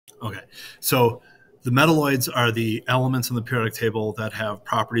Okay, so the metalloids are the elements in the periodic table that have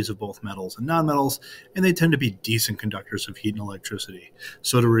properties of both metals and nonmetals, and they tend to be decent conductors of heat and electricity.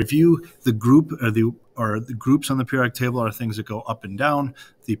 So to review, the groups on the periodic table are things that go up and down.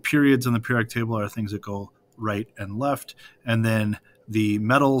 The periods on the periodic table are things that go right and left, and then the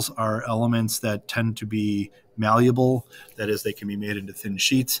metals are elements that tend to be malleable. That is, they can be made into thin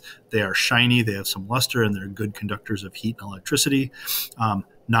sheets. They are shiny, they have some luster, and they're good conductors of heat and electricity.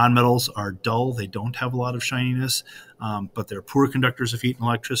 Nonmetals are dull. They don't have a lot of shininess, but they're poor conductors of heat and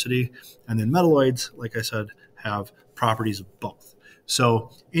electricity. And then metalloids, like I said, have properties of both.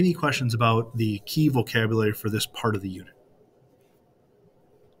 So any questions about the key vocabulary for this part of the unit?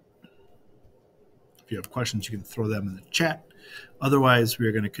 If you have questions, you can throw them in the chat. Otherwise, we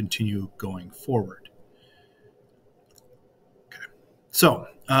are going to continue going forward. Okay. So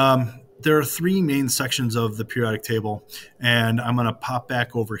there are three main sections of the periodic table, and I'm going to pop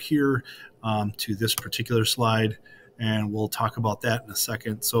back over here to this particular slide, and we'll talk about that in a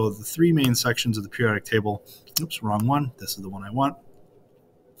second. So the three main sections of the periodic table, oops, wrong one. This is the one I want.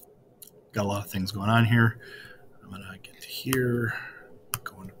 Got a lot of things going on here. I'm going to get to here,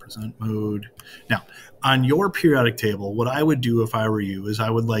 go into present mode. Now, on your periodic table, what I would do if I were you is I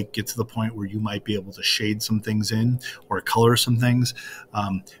would get to the point where you might be able to shade some things in or color some things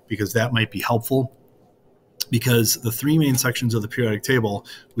because that might be helpful. Because the three main sections of the periodic table,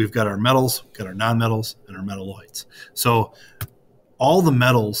 we've got our metals, we've got our nonmetals, and our metalloids. So all the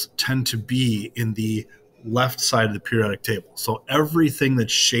metals tend to be in the left side of the periodic table. So everything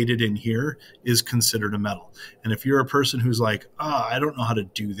that's shaded in here is considered a metal. And if you're a person who's like, I don't know how to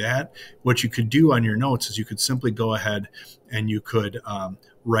do that, what you could do on your notes is you could simply go ahead and you could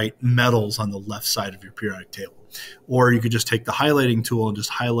write metals on the left side of your periodic table. Or you could just take the highlighting tool and just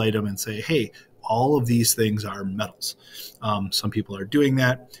highlight them and say, hey, all of these things are metals. Some people are doing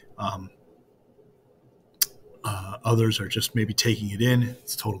that. Others are just maybe taking it in.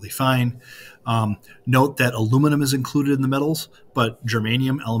 It's totally fine. Note that aluminum is included in the metals, but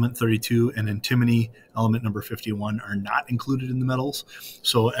germanium, element 32, and antimony, element number 51, are not included in the metals.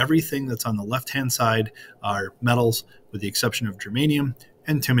 So everything that's on the left-hand side are metals, with the exception of germanium,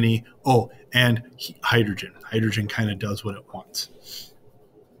 antimony, and hydrogen. Hydrogen kind of does what it wants.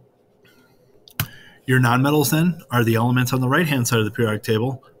 Your nonmetals, then, are the elements on the right-hand side of the periodic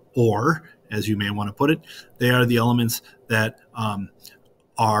table, or, as you may want to put it, they are the elements that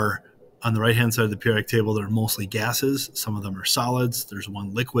are on the right-hand side of the periodic table that are mostly gases. Some of them are solids. There's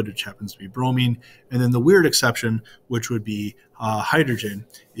one liquid, which happens to be bromine. And then the weird exception, which would be hydrogen,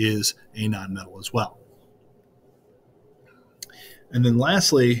 is a nonmetal as well. And then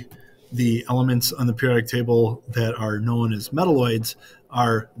lastly, the elements on the periodic table that are known as metalloids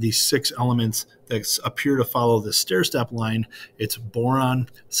are the 6 elements that appear to follow the stair-step line. It's boron,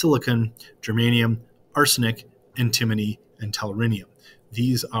 silicon, germanium, arsenic, antimony, and tellurium.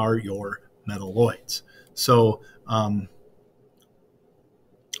 These are your metalloids. So I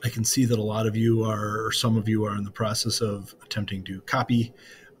can see that a lot of you are, or some of you are in the process of attempting to copy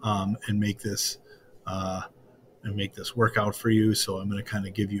and make this work out for you. So I'm going to kind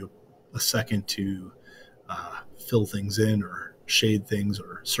of give you a second to fill things in or shade things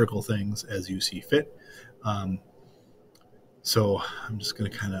or circle things as you see fit. So I'm just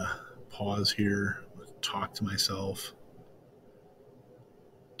going to kind of pause here, talking to myself.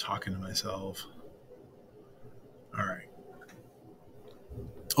 All right.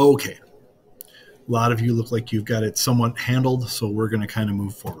 Okay. A lot of you look like you've got it somewhat handled, so we're going to kind of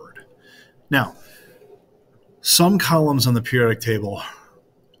move forward. Now, some columns on the periodic table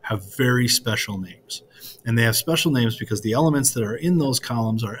have very special names. And they have special names because the elements that are in those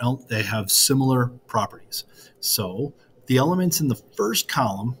columns they have similar properties. So the elements in the first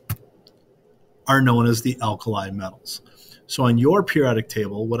column are known as the alkali metals. So on your periodic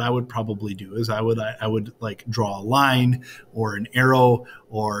table, what I would probably do is I would draw a line or an arrow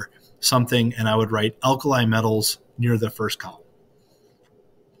or something, and I would write alkali metals near the first column.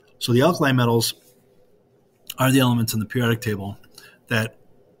 So the alkali metals are the elements in the periodic table that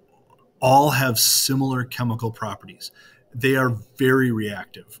all have similar chemical properties. They are very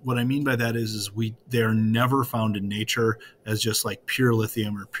reactive. What I mean by that is they are never found in nature as just like pure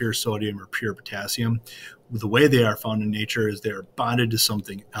lithium or pure sodium or pure potassium. The way they are found in nature is they are bonded to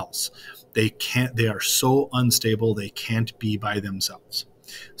something else. They are so unstable, they can't be by themselves.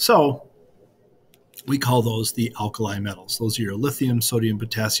 So we call those the alkali metals. Those are your lithium, sodium,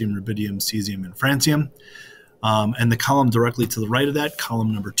 potassium, rubidium, cesium, and francium. And the column directly to the right of that,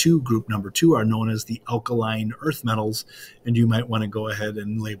 column number 2, group number 2, are known as the alkaline earth metals. And you might want to go ahead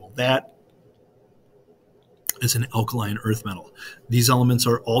and label that. is an alkaline earth metal. These elements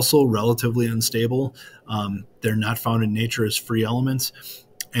are also relatively unstable. They're not found in nature as free elements,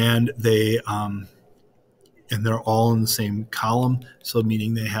 and they're all in the same column, so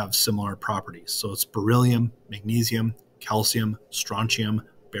meaning they have similar properties. So it's beryllium, magnesium, calcium, strontium,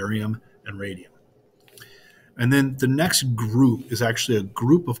 barium, and radium. And then the next group is actually a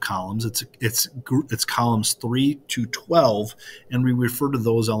group of columns. It's columns 3 to 12, and we refer to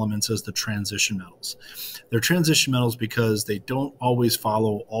those elements as the transition metals. They're transition metals because they don't always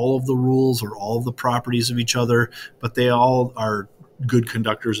follow all of the rules or all of the properties of each other, but they all are good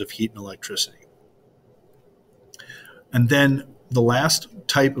conductors of heat and electricity. And then the last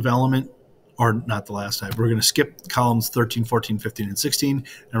type of element, or not the last type, we're going to skip columns 13, 14, 15, and 16,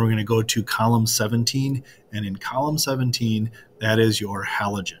 and we're going to go to column 17. And in column 17, that is your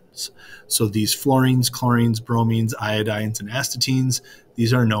halogens. So these fluorines, chlorines, bromines, iodines, and astatines,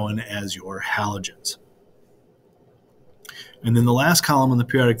 these are known as your halogens. And then the last column on the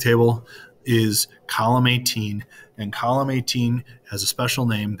periodic table is column 18, and column 18 has a special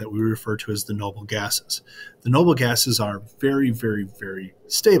name that we refer to as the noble gases. The noble gases are very, very, very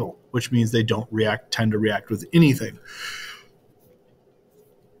stable, which means they don't tend to react with anything.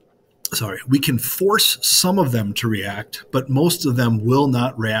 We can force some of them to react, but most of them will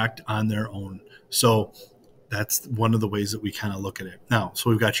not react on their own. So that's one of the ways that we kind of look at it. Now,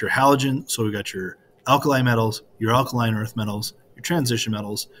 so we've got your halogen, so we've got your alkali metals, your alkaline earth metals, your transition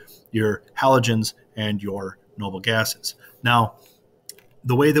metals, your halogens, and your noble gases. Now,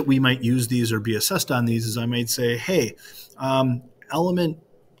 the way that we might use these or be assessed on these is I might say, hey, element,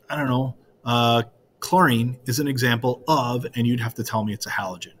 I don't know, chlorine is an example of, and you'd have to tell me it's a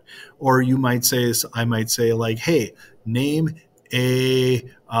halogen. Or you might say, I might say like, hey, name a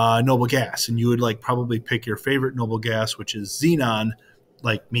noble gas, and you would like probably pick your favorite noble gas, which is xenon,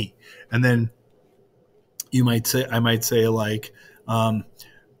 like me. And then you might say, I might say like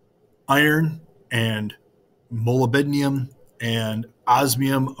iron and molybdenum and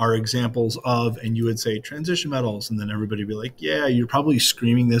osmium are examples of, and you would say transition metals, and then everybody would be like, yeah, you're probably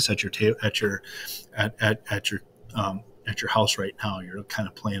screaming this at your house right now. You're kind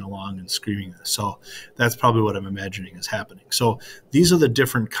of playing along and screaming this. So that's probably what I'm imagining is happening. So these are the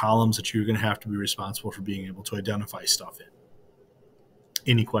different columns that you're going to have to be responsible for being able to identify stuff in.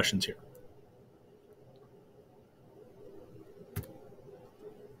 Any questions here?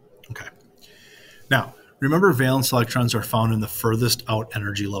 Okay. Now, remember, valence electrons are found in the furthest out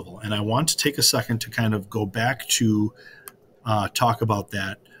energy level. And I want to take a second to kind of go back to talk about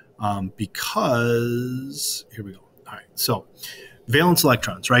that because here we go. All right. So valence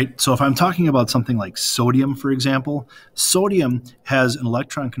electrons, right? So if I'm talking about something like sodium, for example, sodium has an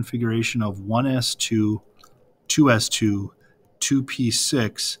electron configuration of 1s2, 2s2,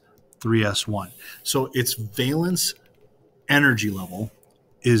 2p6, 3s1. So its valence energy level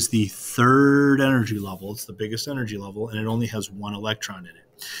is the third energy level. It's the biggest energy level, and it only has one electron in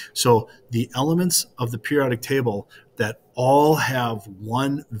it. So the elements of the periodic table that all have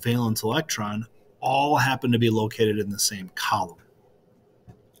one valence electron all happen to be located in the same column.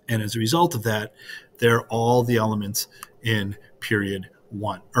 And as a result of that, they're all the elements in period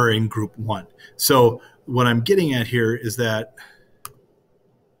 1, or in group 1. So what I'm getting at here is that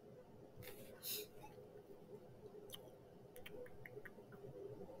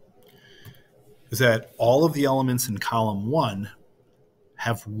all of the elements in column 1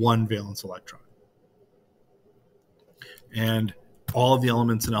 have one valence electron. And all of the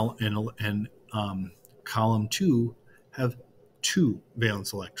elements in column 2 have two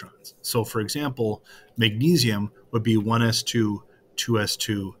valence electrons. So for example, magnesium would be 1s2,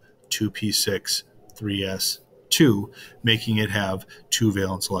 2s2, 2p6, 3s2, making it have two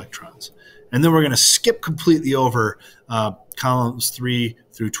valence electrons. And then we're going to skip completely over columns 3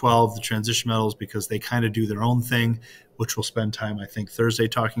 through 12, the transition metals, because they kind of do their own thing, which we'll spend time, I think, Thursday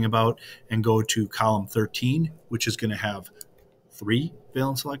talking about, and go to column 13, which is going to have 3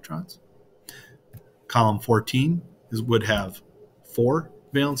 valence electrons. Column 14 would have 4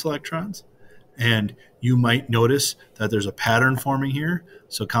 valence electrons. And you might notice that there's a pattern forming here.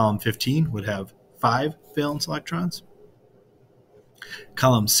 So column 15 would have 5 valence electrons.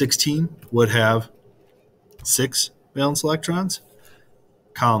 Column 16 would have 6 valence electrons.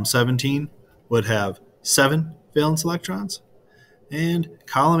 Column 17 would have 7 valence electrons. And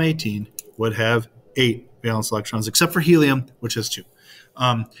column 18 would have 8 valence electrons, except for helium, which has 2.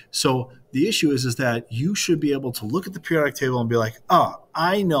 So the issue is that you should be able to look at the periodic table and be like, oh,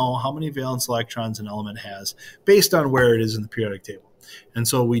 I know how many valence electrons an element has based on where it is in the periodic table. And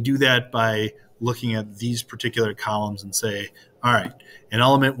so we do that by looking at these particular columns and say, all right, an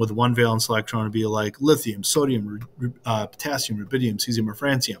element with one valence electron would be like lithium, sodium, potassium, rubidium, cesium, or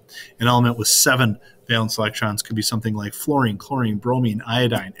francium. An element with 7 valence electrons could be something like fluorine, chlorine, bromine,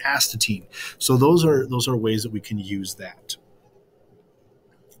 iodine, astatine. So those are ways that we can use that.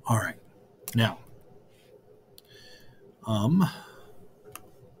 All right, now,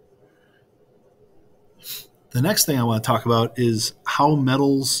 the next thing I want to talk about is how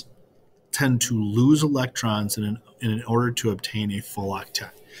metals tend to lose electrons in order to obtain a full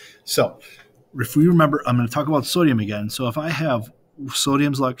octet. So if we remember, I'm going to talk about sodium again. So if I have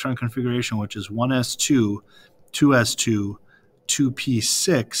sodium's electron configuration, which is 1s2, 2s2,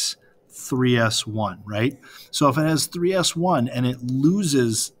 2p6, 3s1, right? So if it has 3s1 and it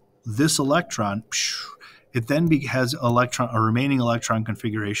loses this electron, it then has a remaining electron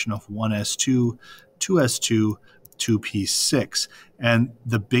configuration of 1s2, 2s2, 2p6. And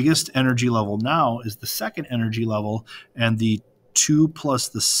the biggest energy level now is the second energy level, and the 2 plus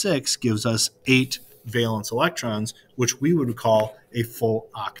the 6 gives us 8 valence electrons, which we would call a full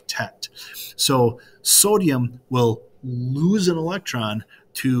octet. So sodium will lose an electron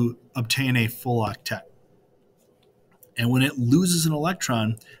to obtain a full octet. And when it loses an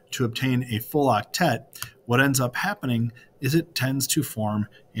electron to obtain a full octet, what ends up happening is it tends to form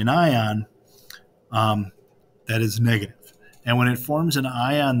an ion that is negative. And when it forms an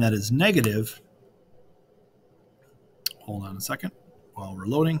ion that is negative, hold on a second while we're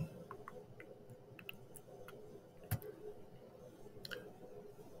loading.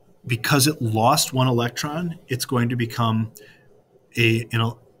 Because it lost one electron, it's going to become a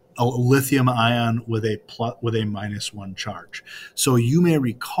lithium ion with a -1 charge. So you may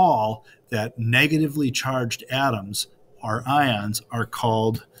recall that negatively charged atoms, or ions, are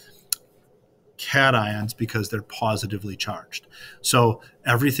called cations because they're positively charged. So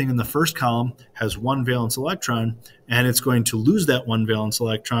everything in the first column has 1 valence electron, and it's going to lose that 1 valence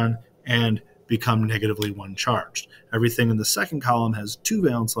electron and become negatively 1 charged. Everything in the second column has 2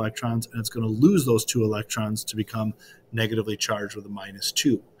 valence electrons, and it's going to lose those 2 electrons to become negatively charged with a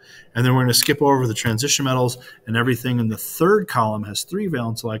 -2. And then we're going to skip over the transition metals, and everything in the third column has 3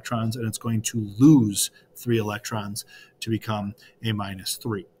 valence electrons, and it's going to lose 3 electrons to become a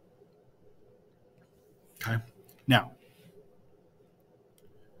 -3. Okay. Now,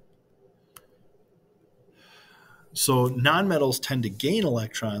 so nonmetals tend to gain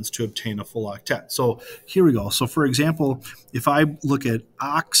electrons to obtain a full octet. So here we go. So for example, if I look at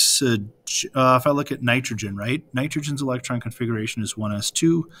nitrogen, right? Nitrogen's electron configuration is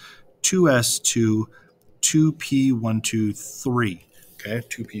 1s2, 2s2, 2p123. Okay,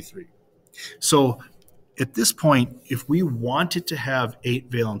 2p3. So at this point, if we want it to have 8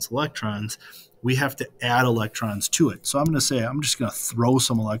 valence electrons, we have to add electrons to it. So I'm going to say, I'm just going to throw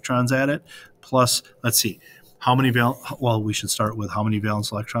some electrons at it. Plus, let's see, we should start with how many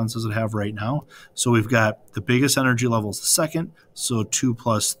valence electrons does it have right now? So we've got the biggest energy level is the second. So 2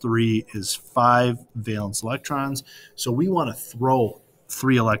 plus 3 is 5 valence electrons. So we want to throw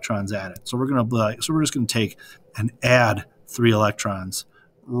 3 electrons at it. So we're just going to take and add 3 electrons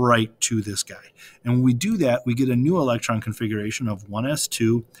right to this guy. And when we do that, we get a new electron configuration of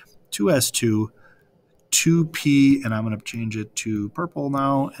 1s2, 2s2, 2p, and I'm going to change it to purple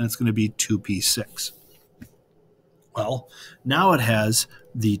now, and it's going to be 2p6. Well, now it has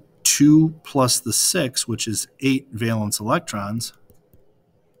the 2 plus the 6, which is 8 valence electrons.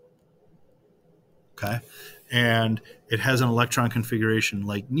 Okay. And it has an electron configuration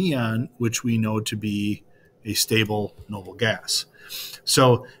like neon, which we know to be a stable noble gas.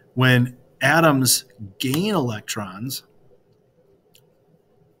 So when atoms gain electrons,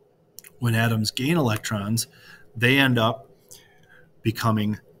 they end up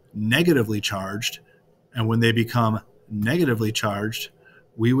becoming negatively charged. And when they become negatively charged,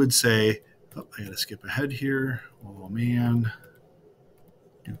 we would say, oh, I got to skip ahead here. Oh, man.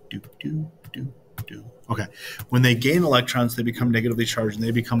 Okay. When they gain electrons, they become negatively charged, and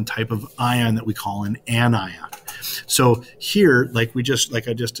they become type of ion that we call an anion. So here, like I just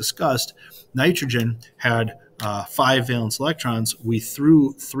discussed, nitrogen had 5 valence electrons. We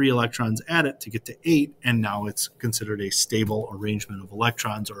threw 3 electrons at it to get to 8, and now it's considered a stable arrangement of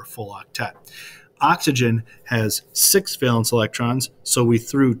electrons, or a full octet. Oxygen has 6 valence electrons, so we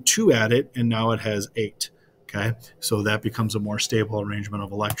threw 2 at it, and now it has 8. Okay, so that becomes a more stable arrangement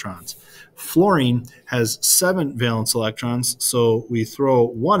of electrons. Fluorine has 7 valence electrons, so we throw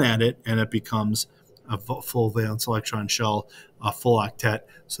 1 at it, and it becomes a full valence electron shell, a full octet,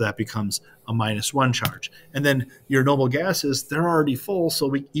 so that becomes a -1 charge. And then your noble gases, they're already full,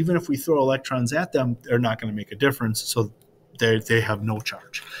 so even if we throw electrons at them, they're not going to make a difference, so They have no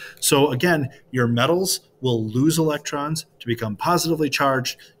charge. So again, your metals will lose electrons to become positively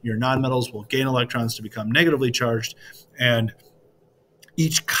charged. Your nonmetals will gain electrons to become negatively charged. And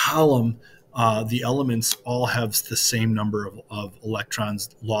each column, the elements all have the same number of electrons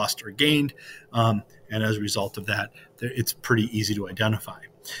lost or gained. And as a result of that, it's pretty easy to identify.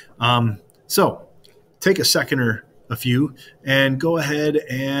 So take a second or a few and go ahead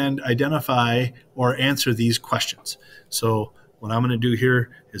and identify or answer these questions. So what I'm going to do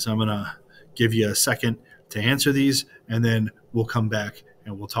here is I'm going to give you a second to answer these, and then we'll come back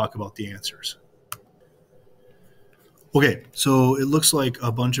and we'll talk about the answers. Okay, so it looks like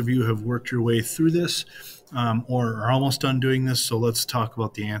a bunch of you have worked your way through this or are almost done doing this, so let's talk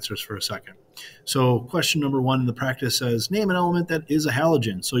about the answers for a second. So question number 1 in the practice says, name an element that is a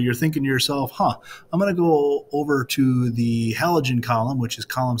halogen. So you're thinking to yourself, I'm going to go over to the halogen column, which is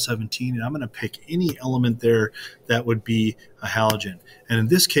column 17, and I'm going to pick any element there that would be a halogen. And in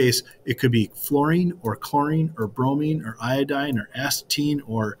this case, it could be fluorine or chlorine or bromine or iodine or astatine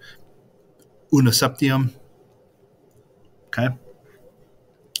or uniseptium. Okay.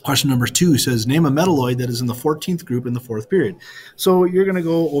 Question number 2 says, name a metalloid that is in the 14th group in the 4th period. So you're going to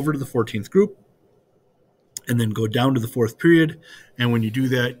go over to the 14th group and then go down to the 4th period. And when you do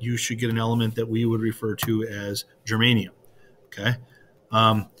that, you should get an element that we would refer to as germanium. Okay.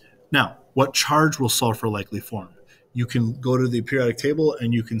 Now, what charge will sulfur likely form? You can go to the periodic table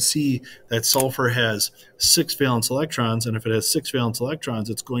and you can see that sulfur has 6 valence electrons. And if it has 6 valence electrons,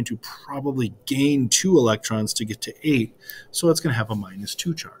 it's going to probably gain 2 electrons to get to 8. So it's going to have a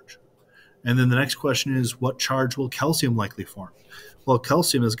 -2 charge. And then the next question is, what charge will calcium likely form? Well,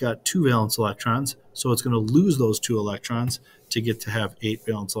 calcium has got 2 valence electrons, so it's going to lose those 2 electrons to get to have 8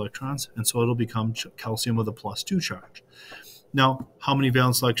 valence electrons. And so it'll become calcium with a +2 charge. Now, how many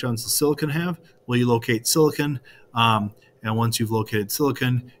valence electrons does silicon have? Well, you locate silicon, and once you've located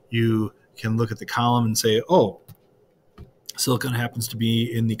silicon, you can look at the column and say, oh, silicon happens to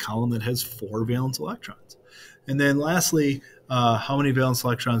be in the column that has 4 valence electrons. And then lastly, how many valence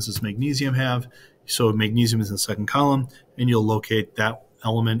electrons does magnesium have? So magnesium is in the second column, and you'll locate that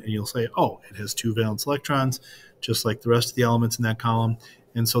element, and you'll say, oh, it has 2 valence electrons, just like the rest of the elements in that column.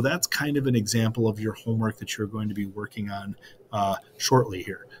 And so that's kind of an example of your homework that you're going to be working on shortly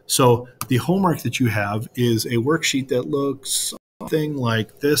here. So the homework that you have is a worksheet that looks something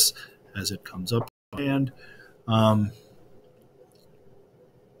like this as it comes up. And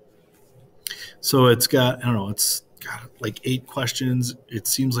so it's got, I don't know, it's got like 8 questions. It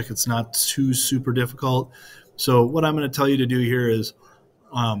seems like it's not too super difficult. So what I'm going to tell you to do here is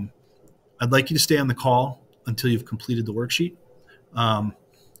I'd like you to stay on the call until you've completed the worksheet.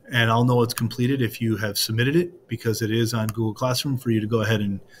 And I'll know it's completed if you have submitted it, because it is on Google Classroom for you to go ahead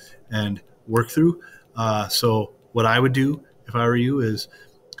and work through. So what I would do if I were you is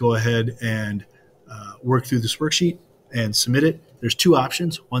go ahead and work through this worksheet and submit it. There's 2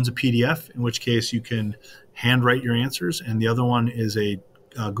 options. One's a PDF, in which case you can handwrite your answers, and the other one is a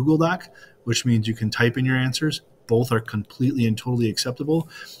Google Doc, which means you can type in your answers. Both are completely and totally acceptable.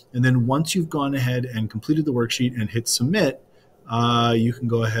 And then once you've gone ahead and completed the worksheet and hit submit, you can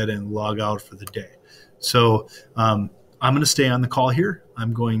go ahead and log out for the day. So I'm going to stay on the call here.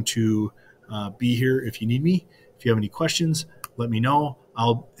 I'm going to be here if you need me. If you have any questions, let me know.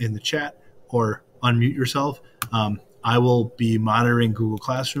 I'll in the chat or unmute yourself. I will be monitoring Google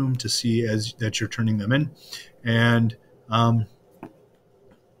Classroom to see that you're turning them in. And let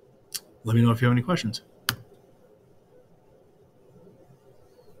me know if you have any questions.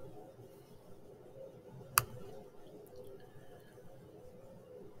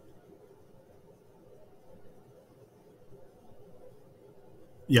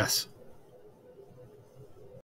 Yes.